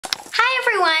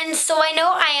everyone! So I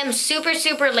know I am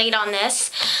super late on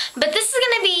this, but this is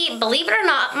gonna be, believe it or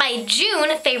not, my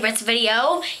June favorites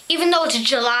video, even though it's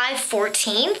July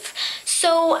 14th.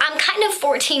 So I'm kind of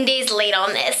 14 days late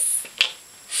on this.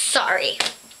 Sorry.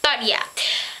 But yeah.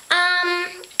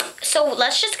 So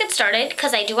let's just get started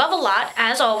because I do have a lot,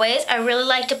 as always. I really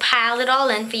like to pile it all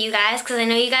in for you guys because I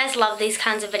know you guys love these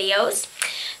kinds of videos.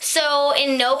 So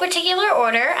in no particular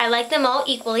order, I like them all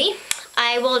equally.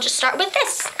 I will just start with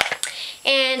this.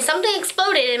 And something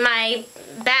exploded in my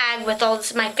bag with all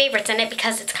my favorites in it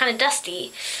because it's kind of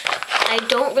dusty. I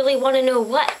don't really want to know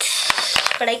what,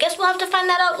 but I guess we'll have to find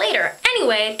that out later.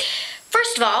 Anyway,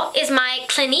 first of all is my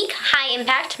Clinique High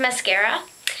Impact Mascara.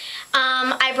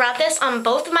 I brought this on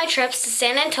both of my trips to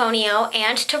San Antonio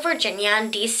and to Virginia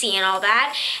and DC and all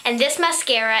that. And this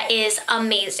mascara is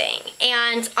amazing.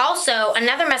 And also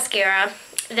another mascara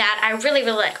that I really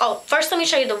like. Oh, first let me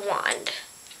show you the wand.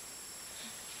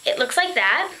 It looks like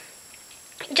that.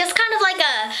 Just kind of like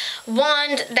a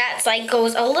wand that's like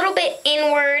goes a little bit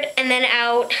inward and then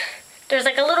out. There's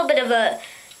like a little bit of a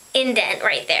indent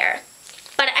right there.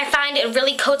 But I find it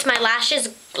really coats my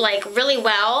lashes like really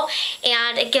well,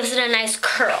 and it gives it a nice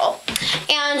curl.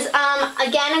 And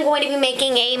again, I'm going to be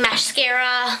making a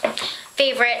mascara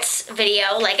favorites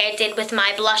video like I did with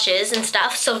my blushes and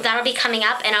stuff, so that'll be coming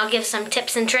up, and I'll give some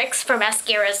tips and tricks for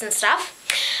mascaras and stuff.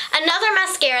 Another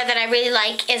mascara that I really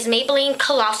like is Maybelline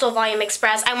Colossal Volume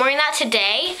Express. I'm wearing that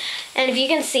today, and if you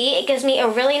can see, it gives me a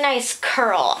really nice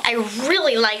curl. I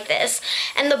really like this.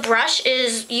 And the brush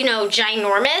is, you know,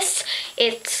 ginormous.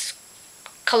 It's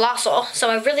colossal, so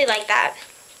I really like that.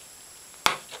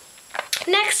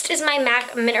 Next is my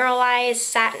MAC Mineralized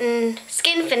Satin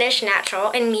Skin Finish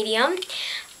Natural in medium.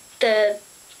 The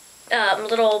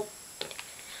little,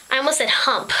 I almost said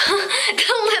hump.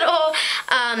 The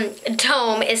little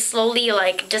dome is slowly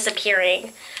like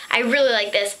disappearing. I really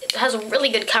like this. It has really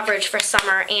good coverage for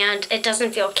summer and it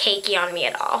doesn't feel cakey on me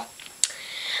at all.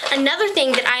 Another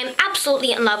thing that I'm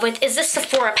absolutely in love with is this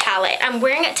Sephora palette. I'm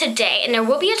wearing it today, and there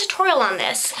will be a tutorial on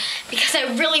this because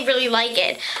I really like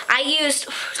it. I used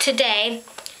today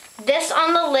this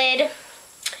on the lid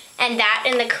and that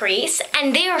in the crease,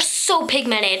 and they are so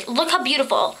pigmented. Look how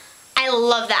beautiful. I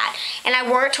love that. And I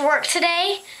wore it to work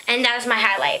today, and that is my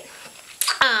highlight.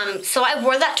 So I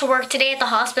wore that to work today at the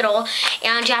hospital,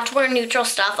 and you have to wear neutral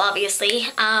stuff, obviously.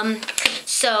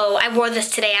 So I wore this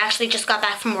today. I actually just got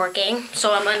back from working,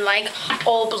 so I'm in like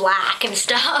all black and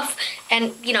stuff,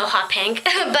 and you know, hot pink.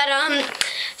 But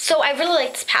so I really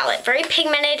like this palette. Very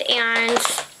pigmented, and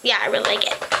yeah, I really like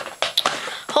it.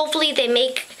 Hopefully they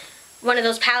make one of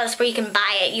those palettes where you can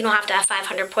buy it. You don't have to have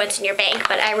 500 points in your bank,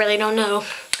 but I really don't know.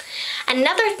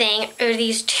 Another thing are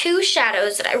these two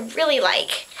shadows that I really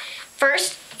like.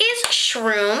 First is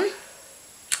Shroom.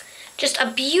 Just a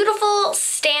beautiful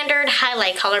standard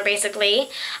highlight color, basically.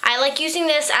 I like using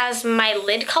this as my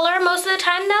lid color most of the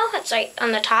time though. It's right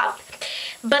on the top.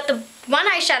 But the one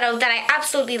eyeshadow that I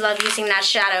absolutely love using that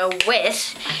shadow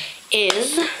with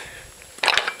is...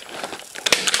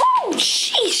 Oh,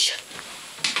 sheesh!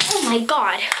 Oh my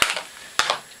god.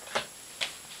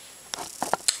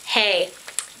 Hey.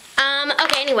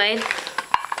 Okay, anyway.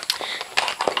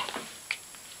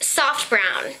 Soft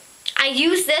brown. I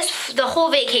used this the whole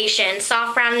vacation,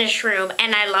 soft brown and Shroom,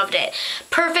 and I loved it.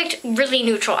 Perfect, really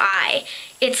neutral eye.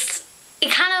 It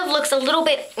kind of looks a little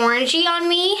bit orangey on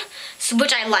me,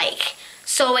 which I like.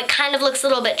 So it kind of looks a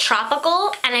little bit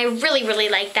tropical, and I really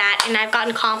like that, and I've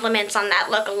gotten compliments on that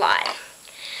look a lot.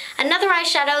 Another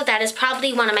eyeshadow that is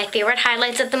probably one of my favorite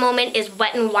highlights at the moment is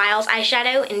WetandWild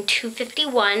eyeshadow in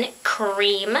 251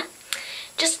 Cream.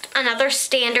 Just another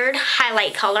standard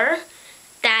highlight color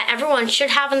that everyone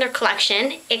should have in their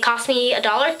collection. It cost me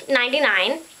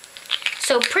 $1.99,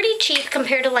 so pretty cheap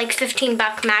compared to like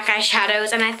 15-buck MAC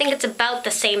eyeshadows, and I think it's about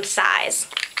the same size.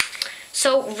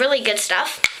 So really good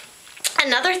stuff.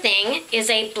 Another thing is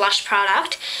a blush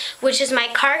product, which is my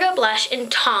Cargo Blush in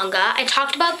Tonga. I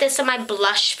talked about this in my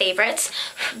blush favorites,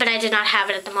 but I did not have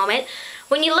it at the moment.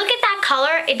 When you look at that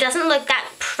color, it doesn't look that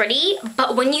pretty,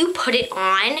 but when you put it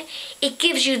on, it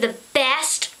gives you the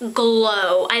best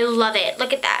glow. I love it.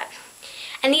 Look at that.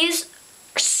 And these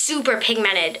are super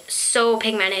pigmented, so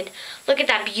pigmented. Look at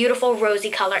that beautiful rosy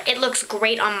color. It looks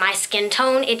great on my skin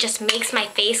tone. It just makes my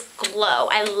face glow.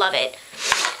 I love it.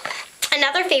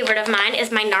 Another favorite of mine is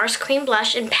my NARS Cream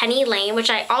Blush in Penny Lane, which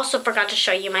I also forgot to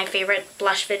show you my favorite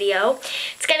blush video.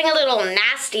 It's getting a little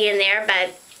nasty in there,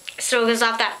 but still gives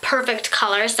off that perfect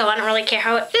color, so I don't really care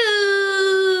how it...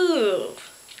 Ooh!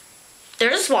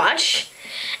 There's a swatch.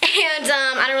 And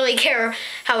I don't really care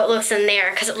how it looks in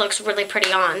there because it looks really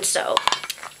pretty on, so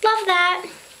love that.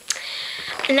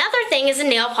 Another thing is a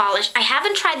nail polish. I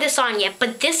haven't tried this on yet,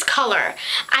 but this color,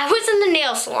 I was in the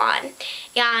nail salon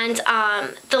and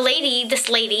this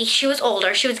lady, she was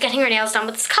older. She was getting her nails done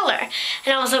with this color.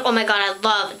 And I was like, oh my God, I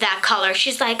love that color.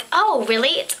 She's like, oh, really?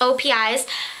 It's O.P.I's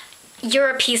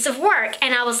You're a Piece of Work.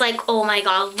 And I was like, oh my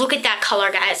God, look at that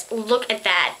color, guys. Look at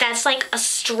that. That's like a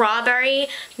strawberry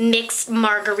mixed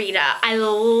margarita. I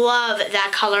love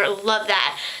that color, love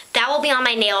that. That will be on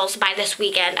my nails by this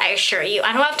weekend, I assure you.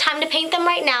 I don't have time to paint them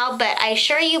right now, but I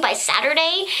assure you by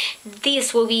Saturday,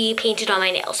 these will be painted on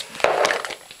my nails.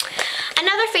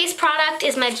 Another face product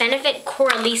is my Benefit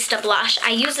Coralista blush.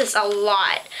 I use this a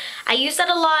lot. I use that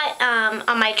a lot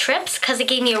on my trips because it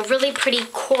gave me a really pretty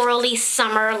corally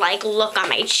summer-like look on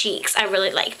my cheeks. I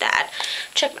really like that.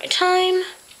 Check my time.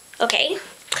 Okay.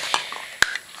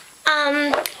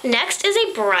 Next is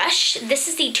a brush. This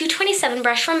is the 227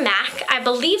 brush from MAC. I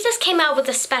believe this came out with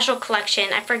a special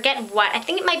collection. I forget what. I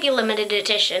think it might be a limited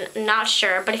edition. Not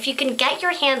sure. But if you can get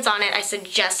your hands on it, I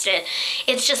suggest it.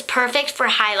 It's just perfect for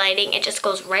highlighting. It just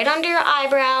goes right under your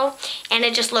eyebrow. And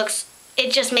it just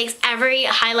makes every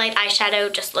highlight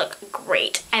eyeshadow just look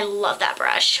great. I love that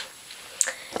brush.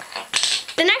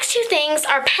 The next two things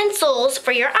are pencils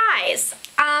for your eyes.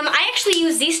 I actually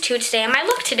use these two today on my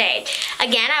look today.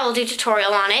 Again, I will do a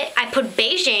tutorial on it. I put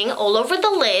Beige-ing all over the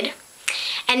lid,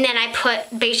 and then I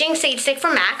put Beige-ing Shadestick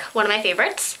from MAC, one of my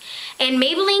favorites, and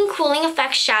Maybelline Cooling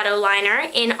Effect Shadow Liner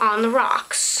in On the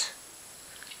Rocks,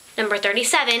 number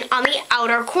 37, on the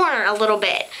outer corner a little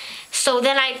bit. So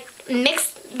then I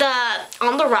mixed the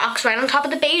On the Rocks right on top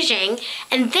of the Beige-ing,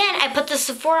 and then I put the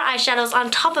Sephora eyeshadows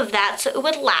on top of that so it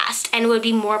would last and it would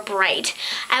be more bright.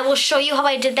 I will show you how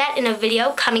I did that in a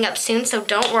video coming up soon, so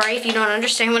don't worry if you don't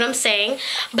understand what I'm saying.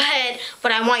 But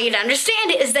what I want you to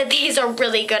understand is that these are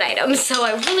really good items, so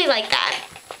I really like that.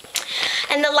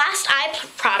 And the last eye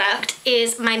product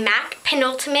is my MAC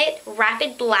Penultimate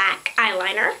Rapidblack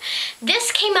eyeliner.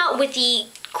 This came out with the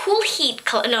Cool Heat,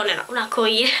 not Cool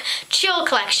Heat, Chill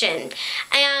collection.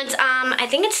 And I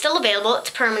think it's still available, it's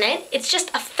permanent. It's just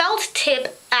a felt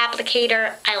tip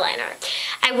applicator eyeliner.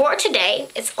 I wore it today.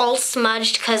 It's all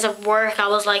smudged because of work. I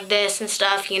was like this and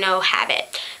stuff, you know,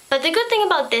 habit. But the good thing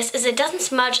about this is it doesn't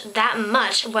smudge that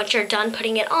much once you're done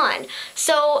putting it on.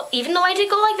 So even though I did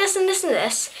go like this and this and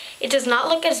this, it does not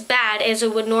look as bad as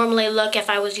it would normally look if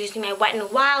I was using my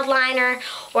WetandWild liner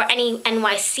or any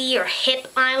NYC or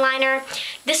Hip eyeliner.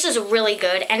 This is really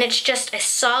good, and it's just a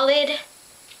solid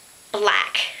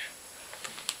black.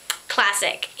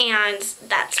 Classic, and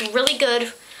that's really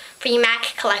good for you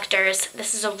MAC collectors.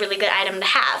 This is a really good item to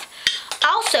have.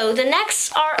 Also, the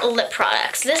next are lip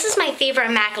products. This is my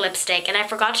favorite MAC lipstick, and I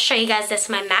forgot to show you guys this,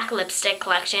 my MAC lipstick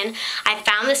collection. I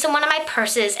found this in one of my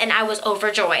purses, and I was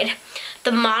overjoyed.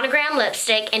 The Monogram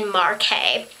lipstick in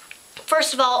Marque.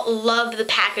 First of all, love the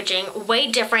packaging.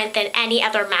 Way different than any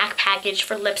other MAC package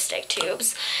for lipstick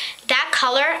tubes. That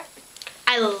color,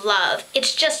 I love.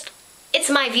 It's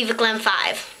my Viva Glam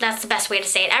 5. That's the best way to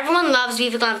say it. Everyone loves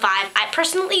Viva Glam 5. I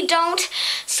personally don't,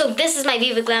 so this is my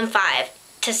Viva Glam 5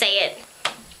 to say it.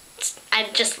 I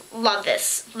just love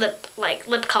this lip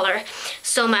color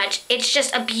so much. It's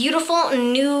just a beautiful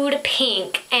nude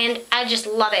pink, and I just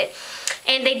love it.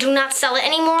 And they do not sell it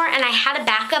anymore, and I had a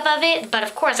backup of it, but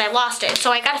of course I lost it,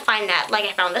 so I gotta find that, like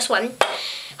I found this one.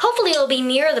 Hopefully it'll be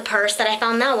near the purse that I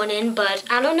found that one in, but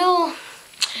I don't know.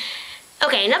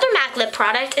 Okay, another MAC lip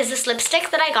product is this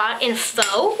lipstick that I got in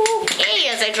Faux. Okay,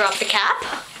 as I drop the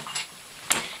cap.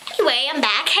 Anyway, I'm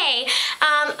back. Hey,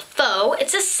 Faux,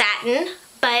 it's a satin,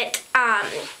 but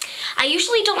I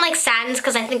usually don't like satins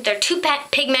because I think they're too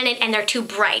pigmented and they're too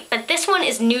bright. But this one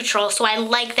is neutral, so I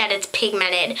like that it's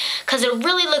pigmented because it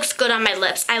really looks good on my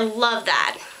lips. I love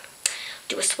that.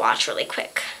 Do a swatch really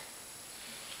quick.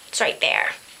 It's right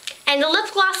there. And the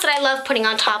lip gloss that I love putting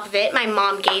on top of it, my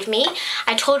mom gave me.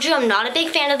 I told you I'm not a big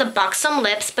fan of the Buxom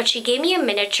lips, but she gave me a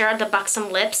miniature of the Buxom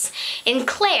lips in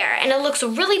Clair, and it looks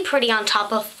really pretty on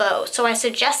top of Faux. So I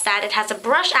suggest that. It has a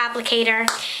brush applicator,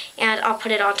 and I'll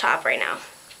put it on top right now.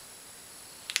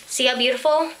 See how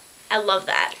beautiful? I love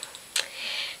that.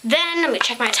 Then, let me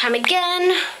check my time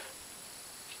again.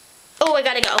 Oh, I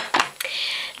gotta go.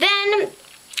 Then,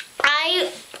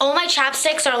 all my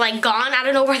chapsticks are like gone. I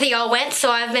don't know where they all went,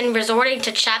 so I've been resorting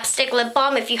to chapstick lip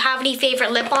balm. If you have any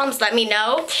favorite lip balms, let me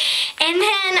know. And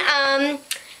then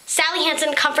Sally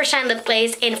Hansen Comfort Shine Lip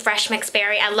Glaze in Fresh Mixed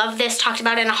Berry. I love this. Talked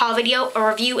about it in a haul video. A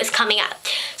review is coming up.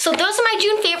 So those are my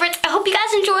June favorites. I hope you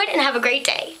guys enjoyed and have a great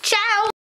day. Ciao!